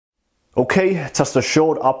Okay, just a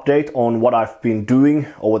short update on what I've been doing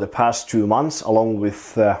over the past 2 months, along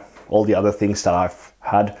with all the other things that I've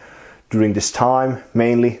had during this time,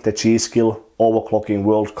 mainly the G.Skill Overclocking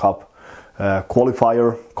World Cup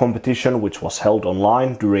qualifier competition, which was held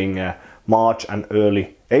online during March and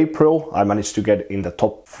early April. I managed to get in the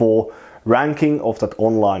top 4 ranking of that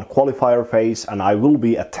online qualifier phase, and I will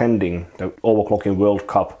be attending the Overclocking World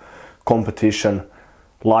Cup competition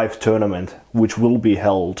live tournament, which will be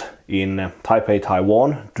held in Taipei,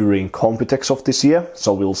 Taiwan during Computex of this year.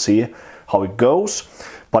 So we'll see how it goes.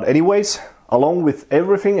 But anyways, along with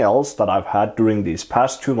everything else that I've had during these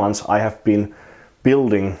past 2 months, I have been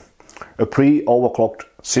building a pre-overclocked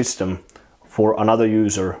system for another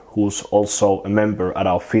user who's also a member at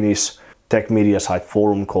our Finnish tech media site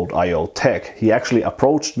forum called IO Tech. He actually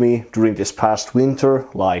approached me during this past winter,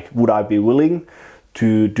 like, would I be willing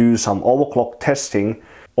to do some overclock testing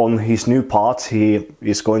on his new parts he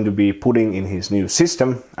is going to be putting in his new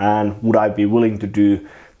system, and would I be willing to do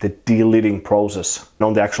the delidding process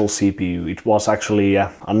on the actual CPU. It was actually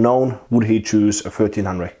unknown would he choose a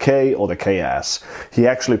 1300K or the KS. He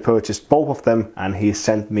actually purchased both of them and he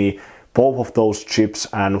sent me both of those chips,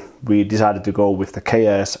 and we decided to go with the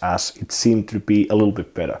KS as it seemed to be a little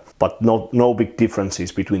bit better. But no big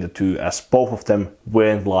differences between the two, as both of them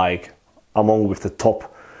weren't like among with the top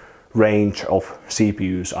range of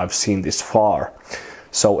CPUs I've seen this far.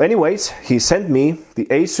 So anyways, he sent me the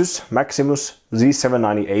Asus Maximus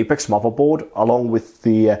Z790 Apex motherboard along with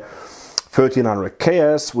the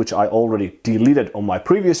 1300KS, which I already deleted on my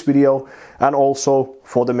previous video, and also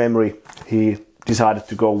for the memory he decided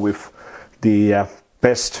to go with the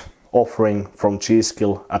best offering from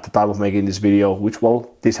G.Skill at the time of making this video, which, well,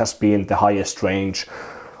 this has been the highest range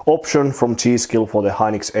option from G.Skill for the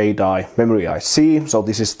Hynix A die memory IC. So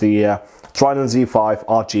this is the Trident Z5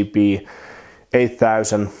 RGB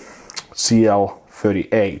 8000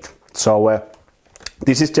 CL38. So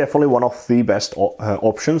this is definitely one of the best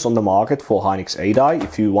options on the market for Hynix A die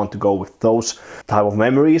if you want to go with those type of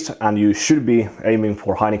memories, and you should be aiming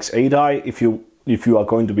for Hynix A die if you are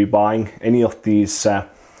going to be buying any of these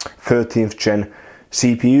 13th gen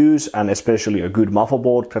CPUs, and especially a good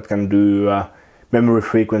motherboard that can do memory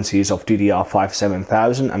frequencies of DDR5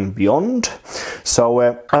 7000 and beyond. So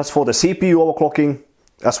as for the CPU overclocking,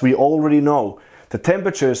 as we already know, the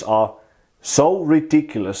temperatures are so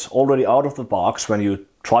ridiculous already out of the box when you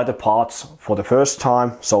try the parts for the first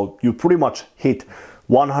time. So you pretty much hit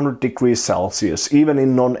 100 degrees Celsius, even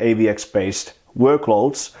in non-AVX based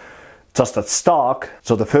workloads, just at start.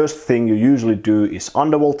 So the first thing you usually do is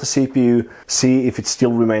undervolt the CPU, see if it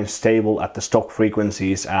still remains stable at the stock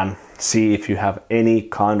frequencies, and see if you have any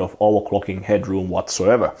kind of overclocking headroom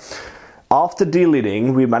whatsoever. After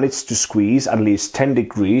delidding, we managed to squeeze at least 10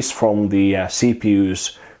 degrees from the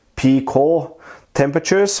CPU's P-core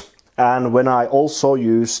temperatures, and when I also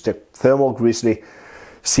used the Thermal Grizzly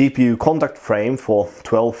CPU contact frame for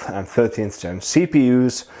 12th and 13th gen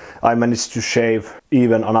CPUs, I managed to shave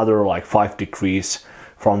even another like 5 degrees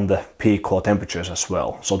from the P-core temperatures as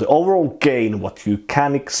well. So the overall gain, what you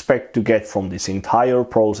can expect to get from this entire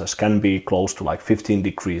process, can be close to like 15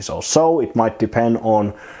 degrees or so. It might depend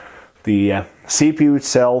on the CPU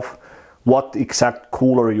itself, what exact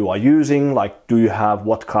cooler you are using, like do you have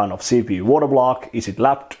what kind of CPU water block, is it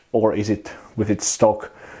lapped or is it with its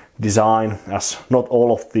stock design, as not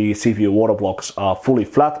all of the CPU water blocks are fully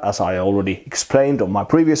flat, as I already explained on my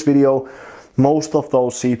previous video. Most of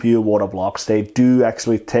those CPU water blocks, they do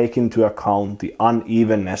actually take into account the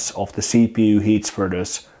unevenness of the CPU heat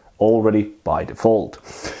spreaders already by default.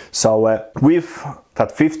 So with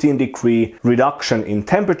that 15 degree reduction in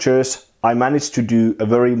temperatures, I managed to do a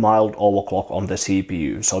very mild overclock on the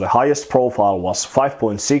CPU. So the highest profile was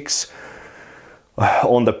 5.6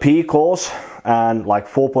 on the P cores, and like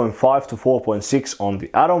 4.5 to 4.6 on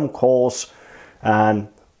the Atom cores, and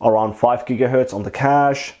around 5 GHz on the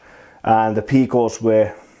cache. And the P cores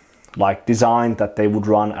were like designed that they would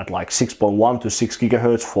run at like 6.1 to 6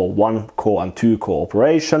 GHz for 1 core and 2 core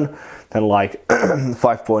operation, then like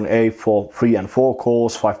 5.8 for 3 and 4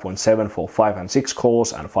 cores, 5.7 for 5 and 6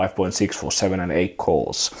 cores, and 5.6 for 7 and 8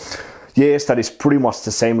 cores. Yes, that is pretty much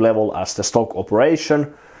the same level as the stock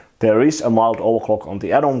operation. There is a mild overclock on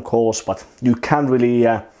the Atom cores, but you can't really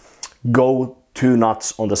go too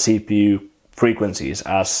nuts on the CPU frequencies,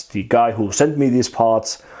 as the guy who sent me these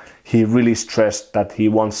parts, he really stressed that he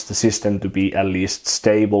wants the system to be at least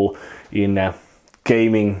stable in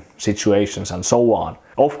gaming situations and so on.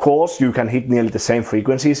 Of course, you can hit nearly the same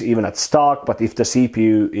frequencies even at start, but if the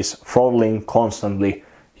CPU is throttling constantly,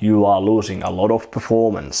 you are losing a lot of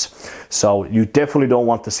performance. So you definitely don't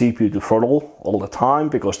want the CPU to throttle all the time,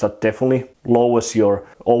 because that definitely lowers your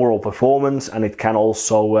overall performance, and it can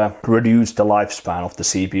also reduce the lifespan of the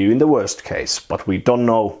CPU in the worst case. But we don't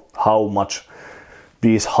know how much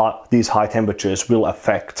these high temperatures will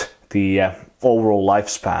affect the overall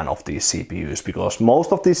lifespan of these CPUs, because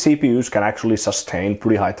most of these CPUs can actually sustain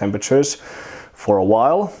pretty high temperatures for a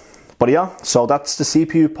while. But yeah, so that's the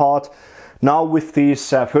CPU part. Now with these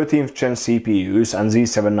 13th gen CPUs and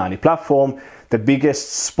Z790 platform, the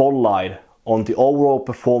biggest spotlight on the overall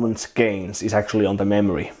performance gains is actually on the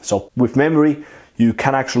memory. So with memory, you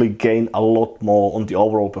can actually gain a lot more on the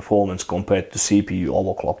overall performance compared to CPU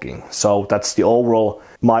overclocking. So that's the overall,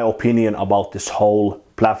 my opinion about this whole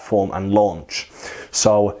platform and launch.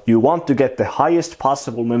 So you want to get the highest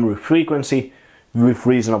possible memory frequency with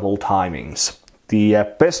reasonable timings. The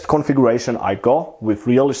best configuration I got with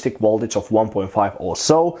realistic voltage of 1.5 or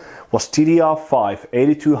so was DDR5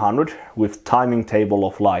 8200 with timing table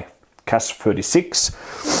of like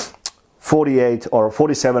CL36, 48 or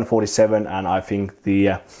 47, and I think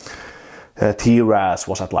the TRAS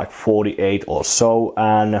was at like 48 or so,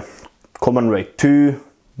 and common rate 2.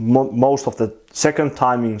 Most of the second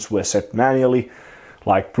timings were set manually,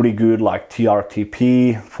 like pretty good, like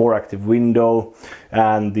TRTP, 4 active window,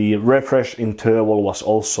 and the refresh interval was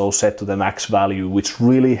also set to the max value, which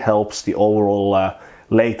really helps the overall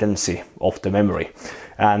latency of the memory.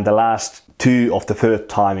 And the last 2 of the third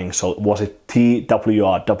timing, so was it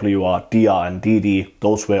TWR, WR, DR and DD,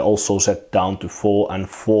 those were also set down to 4 and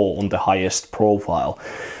 4 on the highest profile.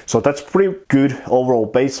 So that's pretty good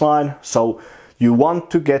overall baseline. So you want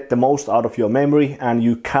to get the most out of your memory, and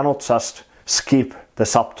you cannot just skip the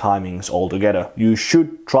sub timings altogether. You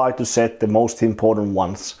should try to set the most important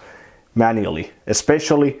ones manually,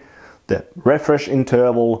 especially the refresh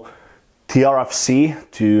interval, TRFC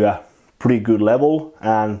to a pretty good level,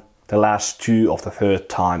 and the last 2 of the third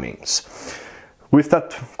timings. With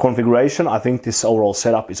that configuration, I think this overall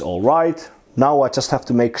setup is all right. Now I just have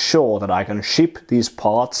to make sure that I can ship these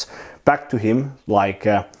parts back to him like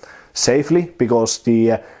safely, because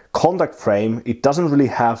the contact frame, it doesn't really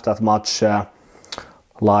have that much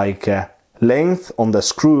length on the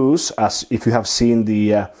screws, as if you have seen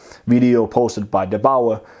the video posted by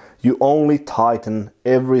DeBauer. You only tighten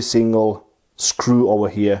every single screw over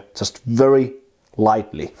here just very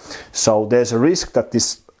lightly. So there's a risk that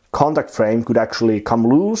this contact frame could actually come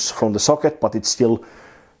loose from the socket, but it's still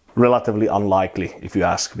relatively unlikely if you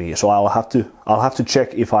ask me. So I'll have to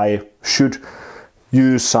check if I should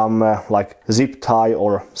use some like zip tie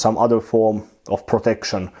or some other form of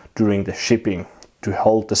protection during the shipping to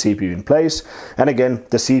hold the CPU in place. And again,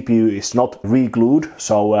 the CPU is not re-glued,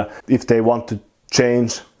 so if they want to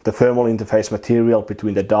change the thermal interface material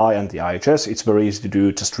between the die and the IHS, it's very easy to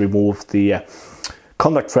do. Just remove the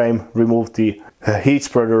contact frame, remove the heat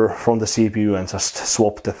spreader from the CPU, and just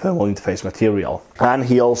swap the thermal interface material. And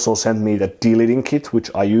he also sent me the delidding kit, which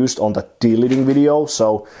I used on the delidding video.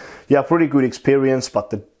 So yeah, pretty good experience, but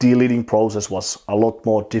the delidding process was a lot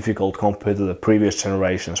more difficult compared to the previous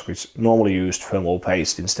generations, which normally used thermal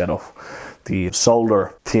paste instead of the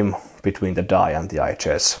solder TIM between the die and the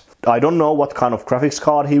IHS. I don't know what kind of graphics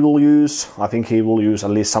card he will use. I think he will use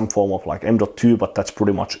at least some form of like M.2, but that's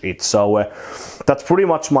pretty much it. So that's pretty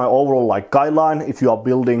much my overall like guideline. If you are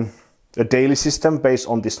building a daily system based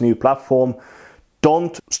on this new platform,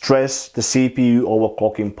 don't stress the CPU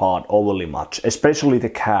overclocking part overly much, especially the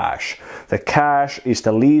cache. The cache is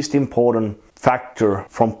the least important factor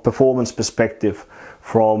from performance perspective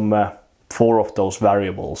from 4 of those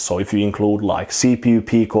variables. So if you include like CPU,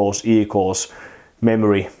 P cores, E cores,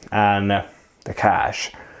 memory and the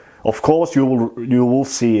cache. Of course, you will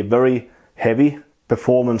see a very heavy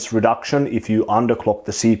performance reduction if you underclock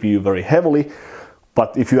the CPU very heavily.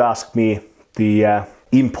 But if you ask me, the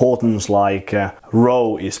importance like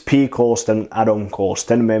row is P cores, then add-on cores,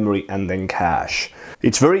 then memory, and then cache.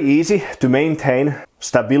 It's very easy to maintain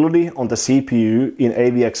stability on the CPU in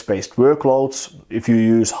AVX-based workloads if you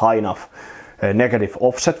use high enough negative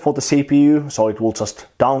offset for the CPU, so it will just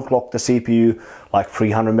downclock the CPU like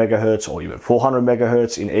 300 MHz or even 400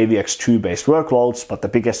 MHz in AVX2 based workloads. But the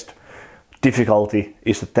biggest difficulty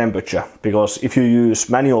is the temperature, because if you use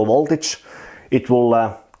manual voltage, it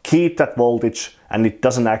will keep that voltage and it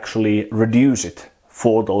doesn't actually reduce it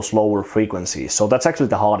for those lower frequencies. So that's actually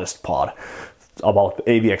the hardest part about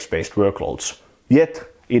AVX based workloads. Yet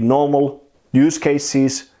in normal use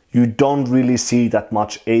cases, you don't really see that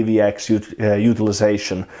much AVX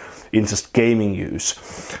utilization in just gaming use.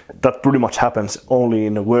 That pretty much happens only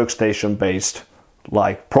in a workstation based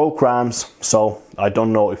like programs, so I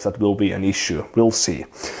don't know if that will be an issue. We'll see.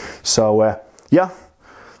 So yeah,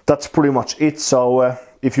 that's pretty much it. So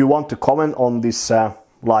if you want to comment on this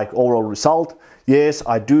like overall result, yes,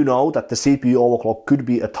 I do know that the CPU overclock could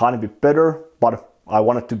be a tiny bit better, but I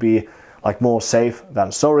want it to be like more safe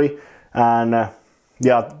than sorry. And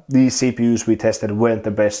yeah, these CPUs we tested weren't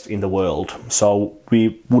the best in the world, so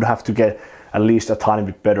we would have to get at least a tiny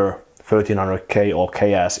bit better 1300K or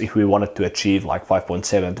KS if we wanted to achieve like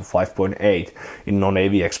 5.7 to 5.8 in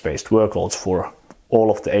non-AVX based workloads for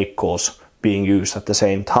all of the 8 cores being used at the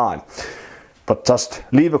same time. But just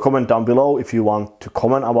leave a comment down below if you want to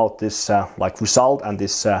comment about this like result and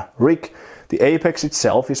this rig. The Apex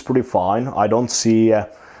itself is pretty fine. I don't see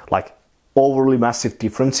like overly massive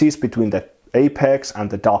differences between the Apex and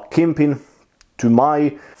the Dark Kingpin. To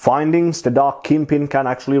my findings, the Dark Kingpin can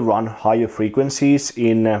actually run higher frequencies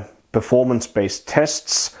in performance-based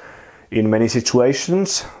tests in many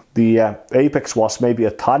situations. The Apex was maybe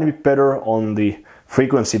a tiny bit better on the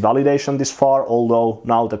frequency validation this far, although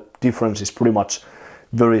now the difference is pretty much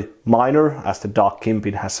very minor as the Dark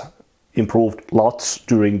Kingpin has improved lots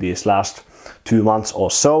during these last 2 months or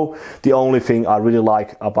so. The only thing I really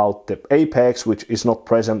like about the Apex, which is not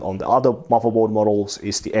present on the other motherboard models,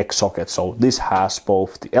 is the X socket. So this has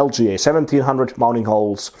both the LGA 1700 mounting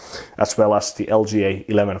holes as well as the LGA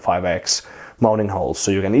 115X mounting holes.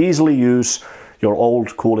 So you can easily use your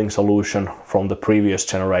old cooling solution from the previous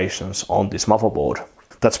generations on this motherboard.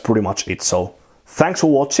 That's pretty much it. So thanks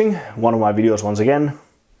for watching one of my videos once again.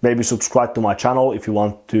 Maybe subscribe to my channel if you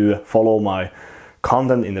want to follow my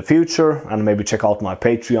content in the future, and maybe check out my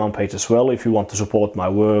Patreon page as well if you want to support my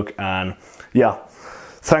work. And yeah,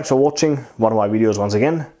 thanks for watching one of my videos once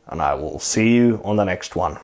again, and I will see you on the next one.